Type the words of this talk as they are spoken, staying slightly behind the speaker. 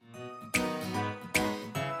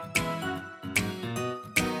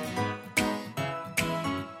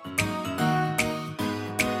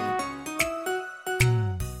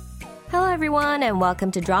everyone, and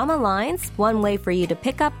welcome to Drama Lines, one way for you to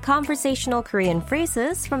pick up conversational Korean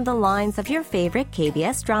phrases from the lines of your favorite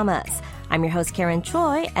KBS dramas. I'm your host, Karen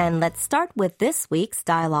Choi, and let's start with this week's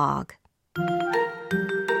dialogue.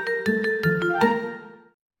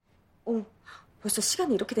 벌써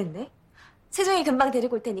시간이 이렇게 됐네. 세종이 금방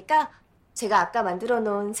데리고 올 테니까 제가 아까 만들어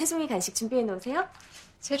놓은 세종이 간식 준비해 놓으세요.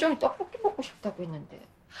 세종이 떡볶이 먹고 싶다고 했는데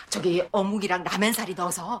저기 어묵이랑 라면사리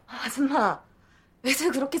넣어서. 아줌마,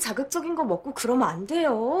 왜들 그렇게 자극적인 거 먹고 그러면 안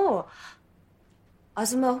돼요.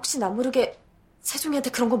 아줌마 혹시 나 모르게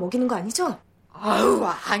세종이한테 그런 거 먹이는 거 아니죠? 아유,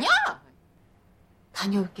 아니야.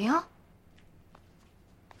 다녀올게요.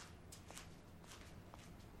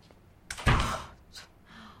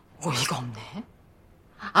 어이가 없네.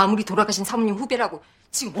 아무리 돌아가신 사모님 후배라고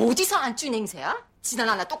지금 어디서 안주 냉세야? 지난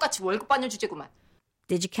하나 똑같이 월급 받는 주제구만.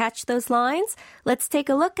 Did you catch those lines? Let's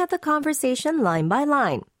take a look at the conversation line by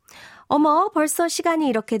line. 어머, 벌써 시간이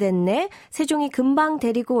이렇게 됐네. 세종이 금방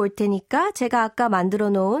데리고 올 테니까 제가 아까 만들어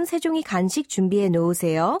놓은 세종이 간식 준비해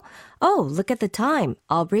놓으세요. Oh, look at the time.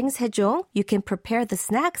 I'll bring 세종. You can prepare the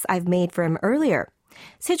snacks I've made for him earlier.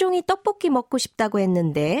 세종이 떡볶이 먹고 싶다고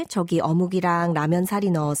했는데 저기 어묵이랑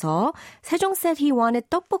라면사리 넣어서 세종 said he wanted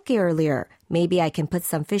떡볶이 earlier. Maybe I can put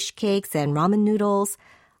some fish cakes and ramen noodles.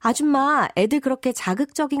 아줌마, 애들 그렇게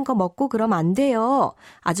자극적인 거 먹고 그러면 안 돼요.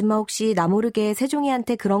 아줌마 혹시 나 모르게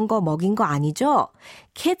세종이한테 그런 거 먹인 거 아니죠?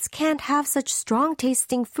 Kids can't have such strong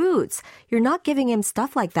tasting foods. You're not giving him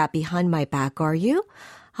stuff like that behind my back, are you?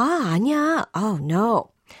 아, 아니야. Oh, no.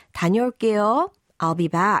 다녀올게요. I'll be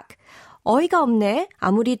back. 어이가 없네.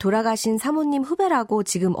 아무리 돌아가신 사모님 후배라고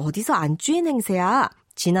지금 어디서 안주인 행세야.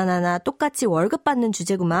 지난 하나 똑같이 월급 받는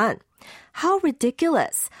주제구만. How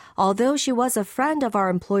ridiculous. Although she was a friend of our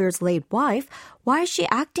employer's late wife, why is she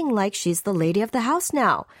acting like she's the lady of the house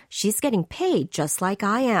now? She's getting paid just like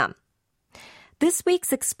I am. This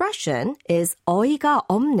week's expression is 어이가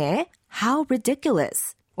없네, how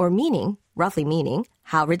ridiculous, or meaning, roughly meaning,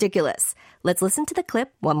 how ridiculous. Let's listen to the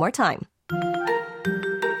clip one more time.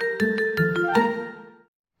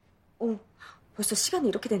 벌써 시간이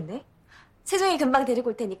이렇게 됐네. 세종이 금방 데리고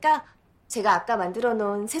올 테니까 제가 아까 만들어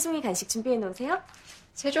놓은 세종이 간식 준비해 놓으세요.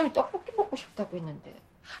 세종이 떡볶이 먹고 싶다고 했는데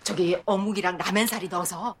저기 어묵이랑 라면사리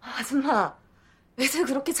넣어서. 아줌마, 왜들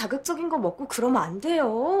그렇게 자극적인 거 먹고 그러면 안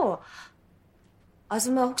돼요.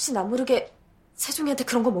 아줌마 혹시 나 모르게 세종이한테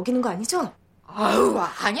그런 거 먹이는 거 아니죠? 아유,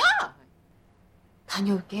 아니야.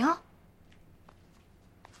 다녀올게요.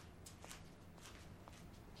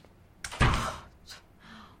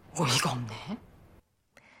 어이가 없네.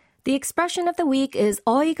 The expression of the week is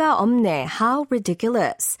어이가 없네, how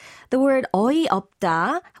ridiculous. The word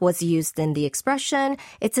어이없다 was used in the expression.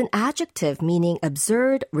 It's an adjective meaning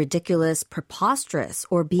absurd, ridiculous, preposterous,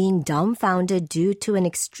 or being dumbfounded due to an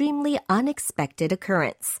extremely unexpected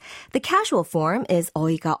occurrence. The casual form is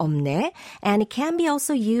어이가 없네, and it can be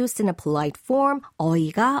also used in a polite form,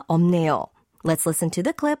 어이가 없네요. Let's listen to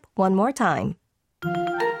the clip one more time.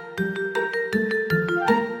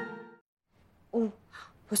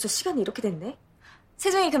 벌써 시간이 이렇게 됐네.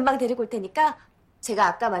 세종이 금방 데리고 올 테니까 제가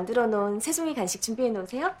아까 만들어 놓은 세종이 간식 준비해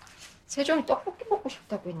놓으세요. 세종이 떡볶이 먹고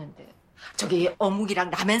싶다고 했는데 저기 어묵이랑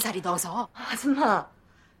라면사리 넣어서. 아줌마,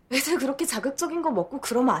 왜들 그렇게 자극적인 거 먹고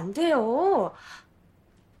그러면 안 돼요.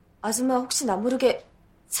 아줌마 혹시 나 모르게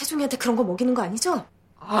세종이한테 그런 거 먹이는 거 아니죠?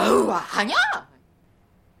 아유, 아니야.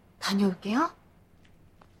 다녀올게요.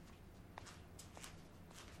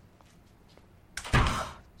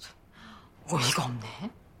 어이가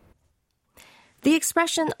없네. The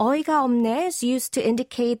expression 어이가 없네 is used to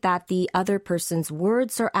indicate that the other person's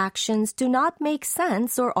words or actions do not make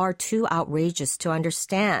sense or are too outrageous to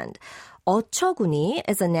understand. 어처구니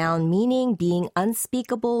is a noun meaning being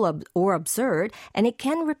unspeakable or absurd, and it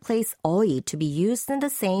can replace 어이 to be used in the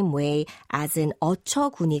same way as in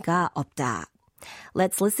어처구니가 없다.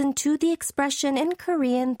 Let's listen to the expression in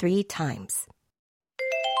Korean 3 times.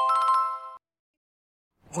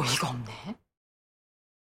 어이가 없네.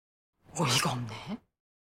 어이가 없네.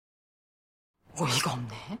 어이가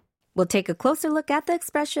없네. We'll take a closer look at the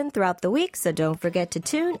expression throughout the week, so don't forget to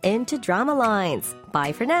tune in to Drama Lines.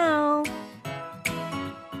 Bye for now.